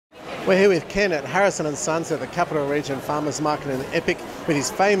We're here with Ken at Harrison & Sons at the Capital Region Farmers Market in Epic with his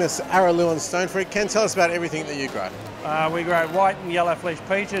famous Araluen stone fruit. Ken, tell us about everything that you grow. We grow white and yellow flesh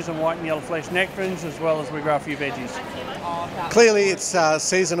peaches and white and yellow flesh nectarines, as well as we grow a few veggies. Clearly it's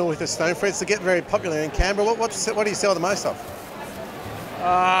seasonal with the stone fruits. They get very popular in Canberra. What do you sell the most of?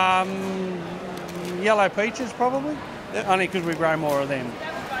 Yellow peaches probably, only because we grow more of them.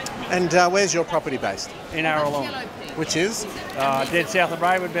 And where's your property based? In Araluen. Which is? Dead south of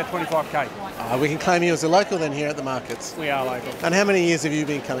Braidwood, about 25k. We can claim you as a local then here at the markets. We are local. And how many years have you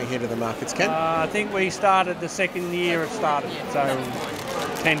been coming here to the markets, Ken? I think we started the second year it started, so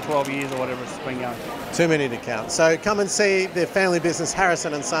 10, 12 years or whatever it's been going. Too many to count. So come and see the family business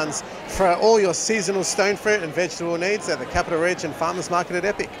Harrison & Sons for all your seasonal stone fruit and vegetable needs at the Capital Region Farmers Market at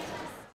Epic.